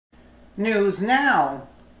News now.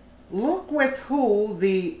 Look with who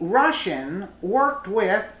the Russian worked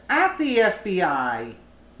with at the FBI.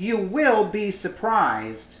 You will be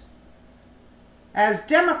surprised. As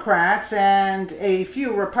Democrats and a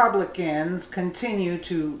few Republicans continue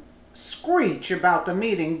to screech about the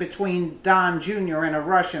meeting between Don Jr. and a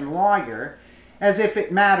Russian lawyer, as if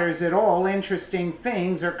it matters at all, interesting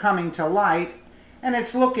things are coming to light, and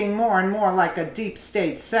it's looking more and more like a deep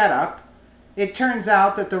state setup. It turns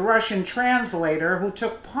out that the Russian translator who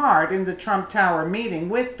took part in the Trump Tower meeting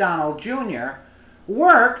with Donald Jr.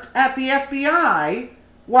 worked at the FBI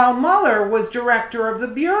while Mueller was director of the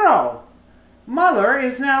Bureau. Mueller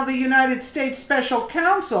is now the United States Special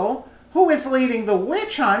Counsel who is leading the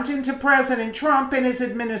witch hunt into President Trump and his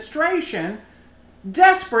administration,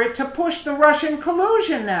 desperate to push the Russian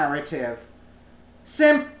collusion narrative.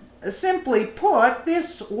 Simply put,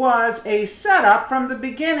 this was a setup from the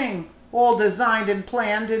beginning, all designed and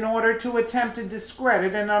planned in order to attempt to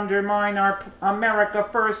discredit and undermine our America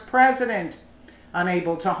First president,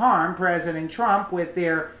 unable to harm President Trump with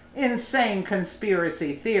their insane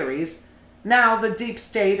conspiracy theories. Now the deep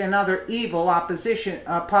state and other evil opposition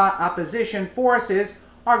forces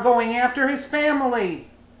are going after his family.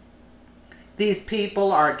 These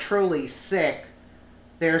people are truly sick.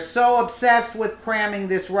 They're so obsessed with cramming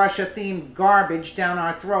this Russia-themed garbage down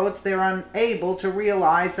our throats, they're unable to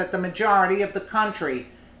realize that the majority of the country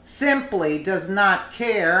simply does not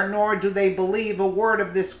care, nor do they believe a word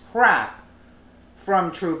of this crap.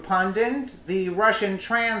 From True Pundit, the Russian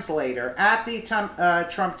translator at the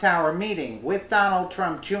Trump Tower meeting with Donald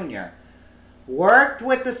Trump Jr. worked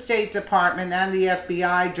with the State Department and the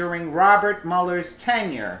FBI during Robert Mueller's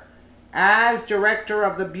tenure as director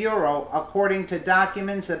of the Bureau, according to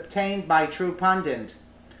documents obtained by True Pundit.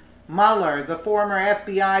 Mueller, the former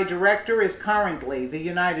FBI director, is currently the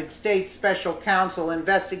United States Special Counsel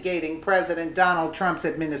investigating President Donald Trump's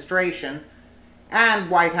administration and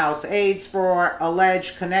White House aides for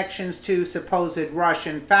alleged connections to supposed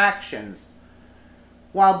Russian factions.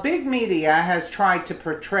 While big media has tried to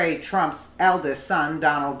portray Trump's eldest son,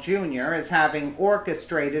 Donald Jr., as having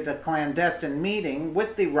orchestrated a clandestine meeting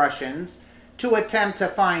with the Russians to attempt to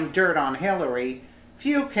find dirt on Hillary,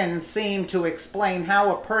 few can seem to explain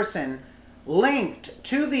how a person linked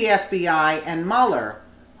to the FBI and Mueller,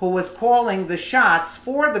 who was calling the shots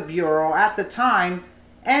for the Bureau at the time,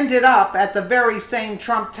 ended up at the very same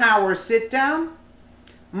Trump Tower sit-down.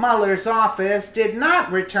 Mueller's office did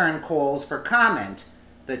not return calls for comment.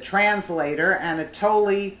 The translator,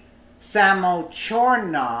 Anatoly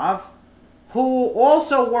Samochornov, who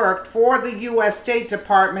also worked for the U.S. State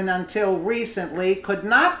Department until recently, could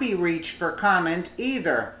not be reached for comment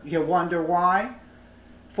either. You wonder why?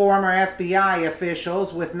 Former FBI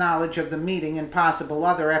officials with knowledge of the meeting and possible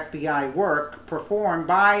other FBI work performed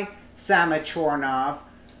by Samochornov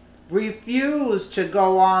refused to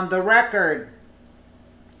go on the record.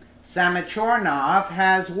 Samochornov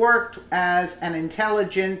has worked as an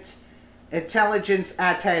intelligence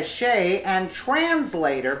attaché and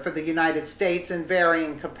translator for the United States in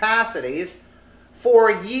varying capacities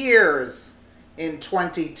for years. In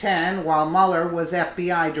 2010, while Mueller was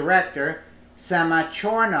FBI director,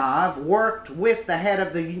 Samochornov worked with the head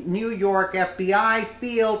of the New York FBI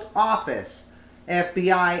field office,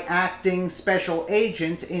 FBI acting special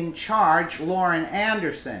agent in charge Lauren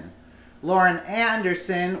Anderson. Lauren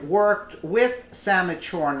Anderson worked with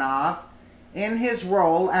Samochornov in his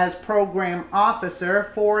role as program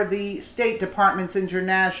officer for the State Department's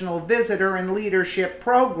International Visitor and Leadership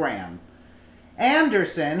Program.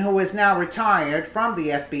 Anderson, who is now retired from the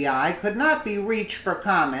FBI, could not be reached for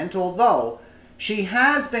comment, although she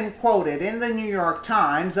has been quoted in the New York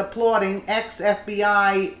Times applauding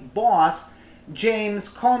ex-FBI boss James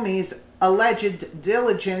Comey's alleged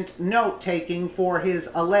diligent note-taking for his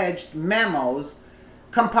alleged memos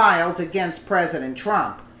compiled against President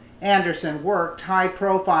Trump. Anderson worked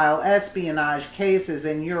high-profile espionage cases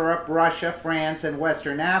in Europe, Russia, France, and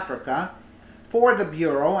Western Africa for the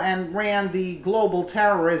Bureau and ran the Global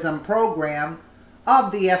Terrorism Program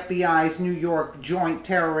of the FBI's New York Joint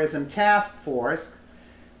Terrorism Task Force,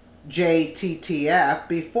 JTTF,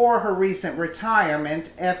 before her recent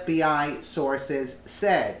retirement, FBI sources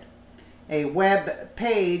said. A web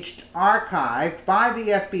page archived by the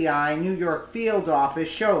FBI New York field office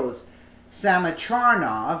shows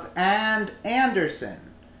Samochornov and Anderson.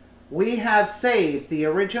 We have saved the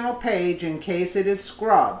original page in case it is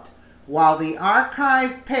scrubbed. While the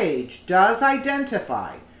archived page does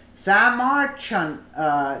identify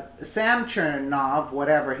Samochornov,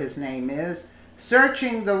 whatever his name is,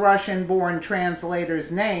 searching the Russian-born translator's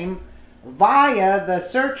name via the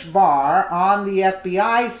search bar on the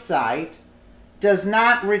FBI site does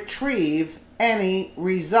not retrieve any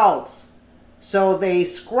results. So they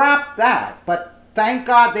scrapped that, but thank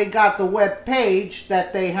God they got the web page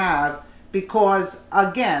that they have, because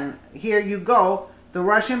again, here you go, the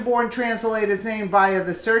Russian-born translator's name via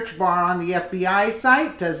the search bar on the FBI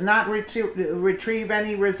site does not retrieve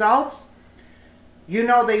any results. You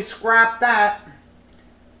know they scrapped that.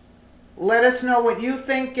 Let us know what you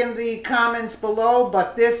think in the comments below,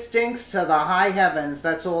 but this stinks to the high heavens.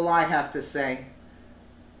 That's all I have to say.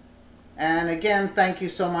 And again, thank you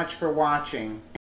so much for watching.